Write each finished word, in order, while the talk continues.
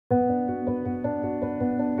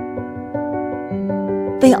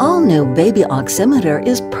The all-new Baby Oximeter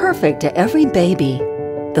is perfect to every baby.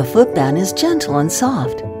 The footband is gentle and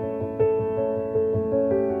soft.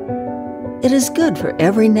 It is good for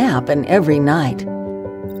every nap and every night.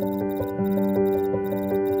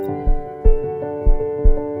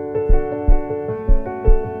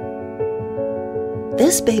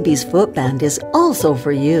 This baby's footband is also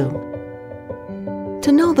for you.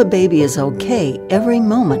 To know the baby is okay every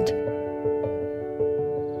moment.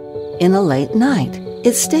 In a late night,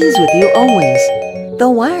 it stays with you always. The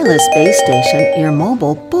wireless base station, your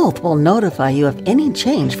mobile, both will notify you of any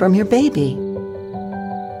change from your baby.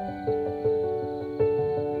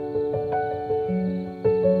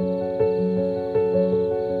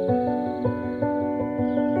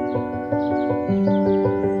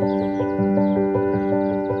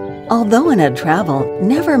 Although in a travel,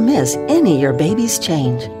 never miss any your baby's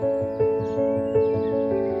change.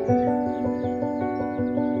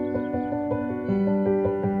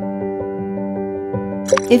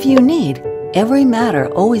 If you need, every matter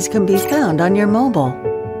always can be found on your mobile.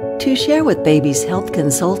 To share with baby's health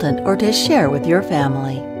consultant or to share with your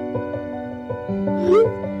family.